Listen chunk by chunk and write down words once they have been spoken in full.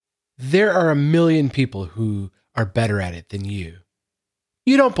there are a million people who are better at it than you.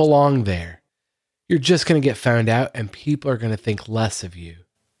 You don't belong there. You're just going to get found out and people are going to think less of you.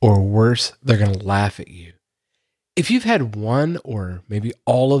 Or worse, they're going to laugh at you. If you've had one or maybe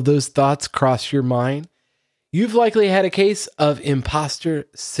all of those thoughts cross your mind, you've likely had a case of imposter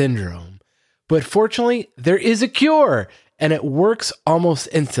syndrome. But fortunately, there is a cure and it works almost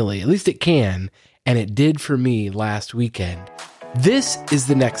instantly. At least it can. And it did for me last weekend. This is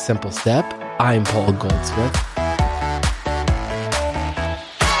The Next Simple Step. I'm Paul Goldsmith.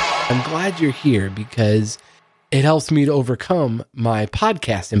 I'm glad you're here because it helps me to overcome my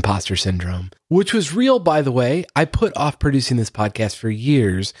podcast imposter syndrome, which was real, by the way. I put off producing this podcast for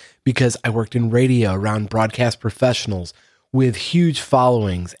years because I worked in radio around broadcast professionals with huge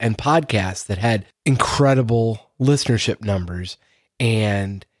followings and podcasts that had incredible listenership numbers.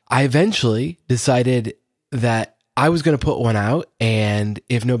 And I eventually decided that I was going to put one out, and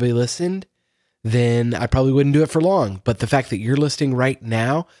if nobody listened, then I probably wouldn't do it for long. But the fact that you're listening right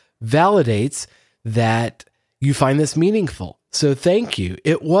now validates that you find this meaningful. So thank you.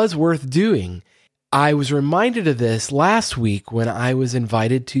 It was worth doing. I was reminded of this last week when I was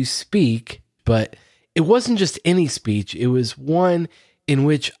invited to speak, but it wasn't just any speech. It was one in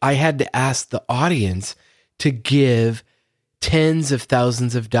which I had to ask the audience to give tens of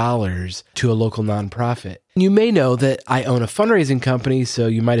thousands of dollars to a local nonprofit. You may know that I own a fundraising company, so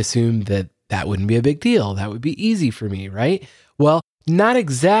you might assume that that wouldn't be a big deal. That would be easy for me, right? Well, not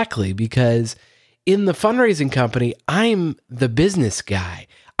exactly, because in the fundraising company, I'm the business guy.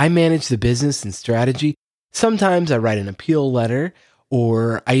 I manage the business and strategy. Sometimes I write an appeal letter,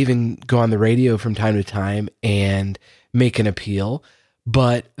 or I even go on the radio from time to time and make an appeal.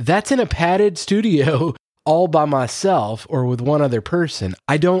 But that's in a padded studio all by myself or with one other person.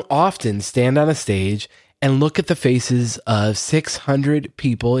 I don't often stand on a stage and look at the faces of 600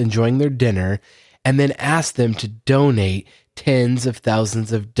 people enjoying their dinner and then ask them to donate tens of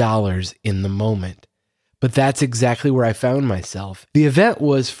thousands of dollars in the moment. But that's exactly where I found myself. The event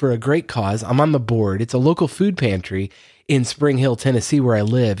was for a great cause. I'm on the board. It's a local food pantry in Spring Hill, Tennessee, where I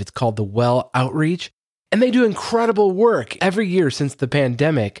live. It's called the Well Outreach, and they do incredible work. Every year since the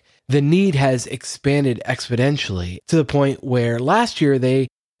pandemic, the need has expanded exponentially to the point where last year they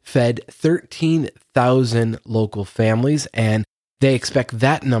fed 13,000 local families, and they expect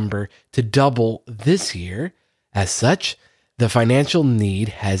that number to double this year. As such, the financial need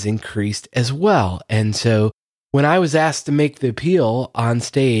has increased as well. And so when I was asked to make the appeal on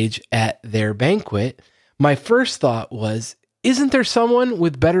stage at their banquet, my first thought was, isn't there someone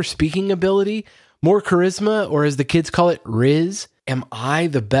with better speaking ability, more charisma, or as the kids call it, Riz? Am I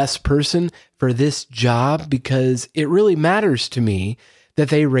the best person for this job? Because it really matters to me that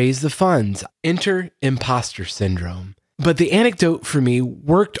they raise the funds. Enter imposter syndrome. But the anecdote for me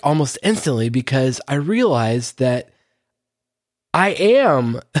worked almost instantly because I realized that I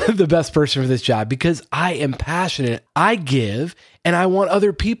am the best person for this job because I am passionate. I give, and I want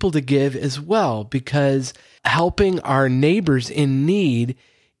other people to give as well, because helping our neighbors in need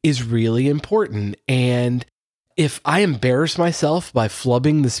is really important. And if I embarrass myself by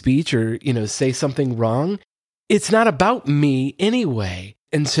flubbing the speech or, say something wrong, it's not about me anyway.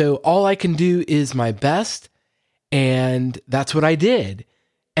 And so all I can do is my best. And that's what I did.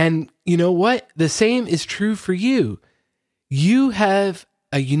 And you know what? The same is true for you. You have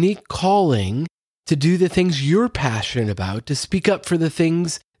a unique calling to do the things you're passionate about, to speak up for the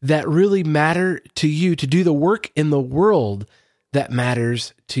things that really matter to you, to do the work in the world that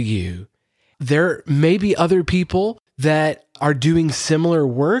matters to you. There may be other people that are doing similar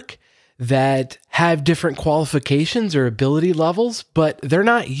work that have different qualifications or ability levels, but they're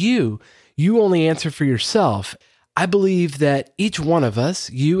not you. You only answer for yourself. I believe that each one of us,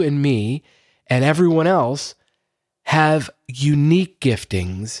 you and me, and everyone else, have unique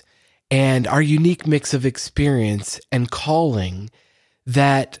giftings and our unique mix of experience and calling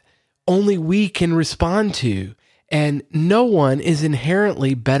that only we can respond to. And no one is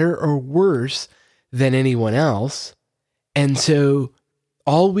inherently better or worse than anyone else. And so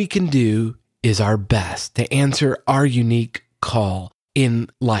all we can do is our best to answer our unique call in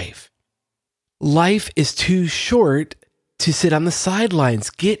life. Life is too short to sit on the sidelines.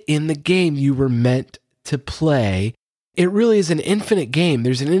 Get in the game you were meant to play. It really is an infinite game.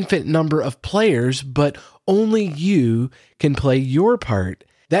 There's an infinite number of players, but only you can play your part.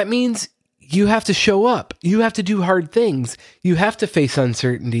 That means you have to show up. You have to do hard things. You have to face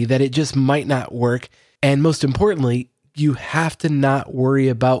uncertainty that it just might not work. And most importantly, you have to not worry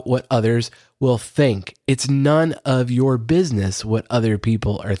about what others will think. It's none of your business what other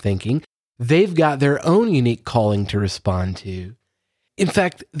people are thinking. They've got their own unique calling to respond to. In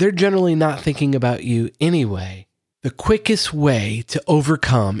fact, they're generally not thinking about you anyway. The quickest way to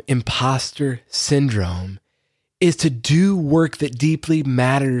overcome imposter syndrome is to do work that deeply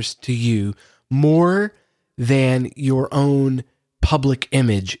matters to you more than your own public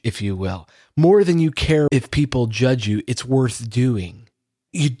image, if you will. More than you care if people judge you, it's worth doing.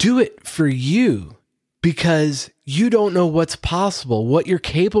 You do it for you because you don't know what's possible, what you're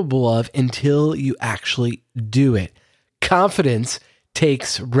capable of until you actually do it. Confidence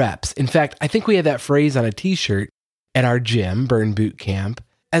takes reps. In fact, I think we had that phrase on a t-shirt at our gym, Burn Boot Camp.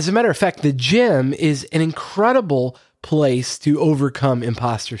 As a matter of fact, the gym is an incredible place to overcome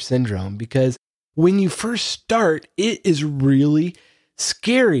imposter syndrome because when you first start, it is really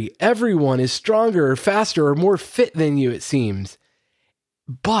scary. Everyone is stronger or faster or more fit than you, it seems.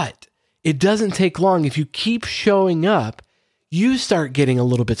 But it doesn't take long. If you keep showing up, you start getting a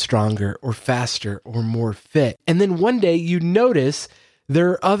little bit stronger or faster or more fit. And then one day you notice there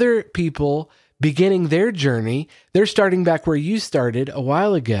are other people beginning their journey. They're starting back where you started a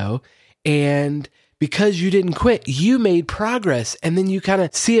while ago. And because you didn't quit, you made progress. And then you kind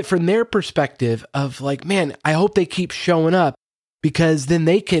of see it from their perspective of like, man, I hope they keep showing up because then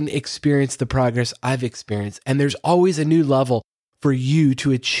they can experience the progress I've experienced. And there's always a new level for you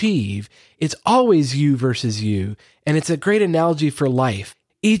to achieve. It's always you versus you. And it's a great analogy for life.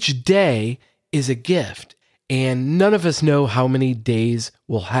 Each day is a gift, and none of us know how many days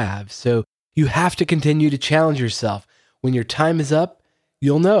we'll have. So you have to continue to challenge yourself. When your time is up,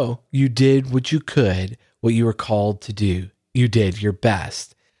 you'll know you did what you could, what you were called to do. You did your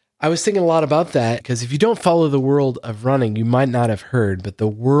best. I was thinking a lot about that because if you don't follow the world of running, you might not have heard, but the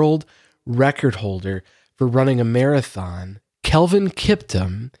world record holder for running a marathon, Kelvin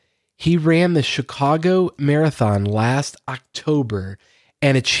Kiptum, he ran the Chicago Marathon last October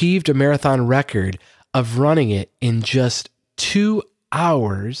and achieved a marathon record of running it in just 2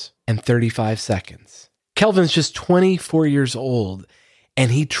 hours and 35 seconds. Kelvin's just 24 years old,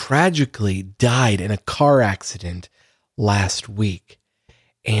 and he tragically died in a car accident last week.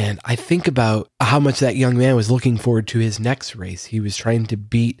 And I think about how much that young man was looking forward to his next race. He was trying to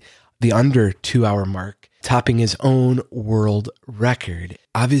beat the under 2 hour mark, topping his own world record.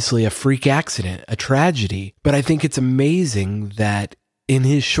 Obviously a freak accident, a tragedy, but I think it's amazing that in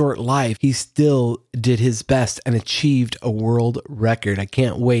his short life, he still did his best and achieved a world record. I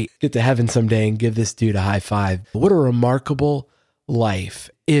can't wait to get to heaven someday and give this dude a high five. What a remarkable life.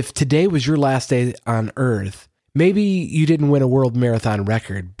 If today was your last day on earth, maybe you didn't win a world marathon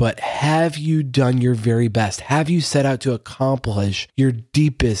record, but have you done your very best? Have you set out to accomplish your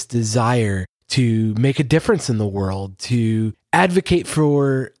deepest desire to make a difference in the world, to advocate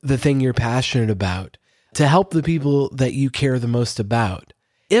for the thing you're passionate about, to help the people that you care the most about?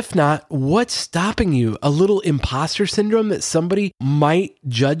 If not, what's stopping you? A little imposter syndrome that somebody might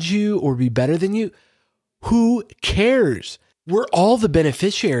judge you or be better than you? Who cares? We're all the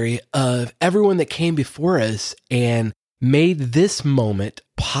beneficiary of everyone that came before us and made this moment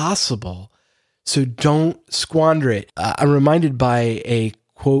possible. So don't squander it. I'm reminded by a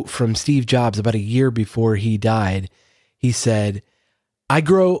quote from Steve Jobs about a year before he died. He said, "I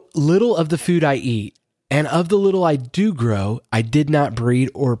grow little of the food I eat, and of the little I do grow, I did not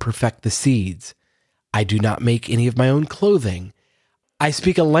breed or perfect the seeds. I do not make any of my own clothing. I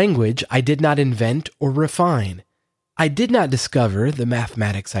speak a language I did not invent or refine. I did not discover the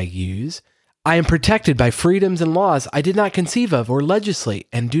mathematics I use. I am protected by freedoms and laws I did not conceive of or legislate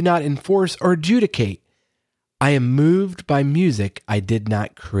and do not enforce or adjudicate. I am moved by music I did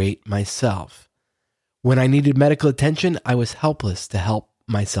not create myself. When I needed medical attention, I was helpless to help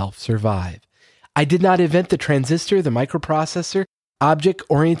myself survive. I did not invent the transistor, the microprocessor,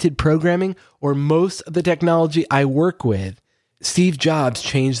 object-oriented programming, or most of the technology I work with." Steve Jobs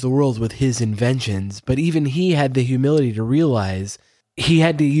changed the world with his inventions, but even he had the humility to realize he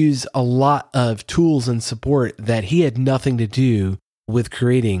had to use a lot of tools and support that he had nothing to do with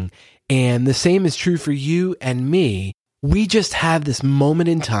creating. And the same is true for you and me. We just have this moment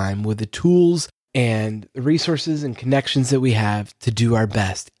in time with the tools and the resources and connections that we have to do our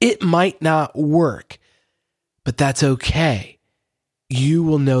best. It might not work, but that's okay. You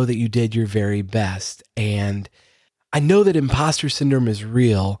will know that you did your very best. And I know that imposter syndrome is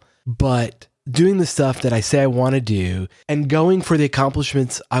real, but doing the stuff that I say I want to do and going for the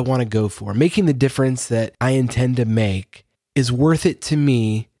accomplishments I want to go for, making the difference that I intend to make is worth it to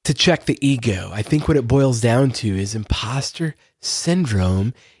me to check the ego. I think what it boils down to is imposter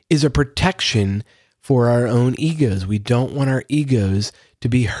syndrome is a protection for our own egos. We don't want our egos to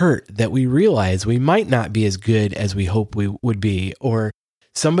be hurt, that we realize we might not be as good as we hope we would be, or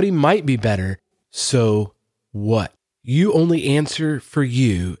somebody might be better. So what? You only answer for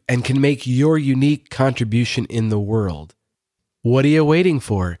you and can make your unique contribution in the world. What are you waiting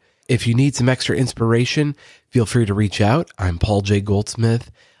for? If you need some extra inspiration, feel free to reach out. I'm Paul J. Goldsmith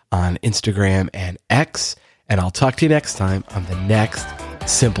on Instagram and X, and I'll talk to you next time on the next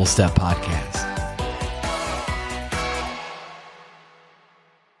Simple Step Podcast.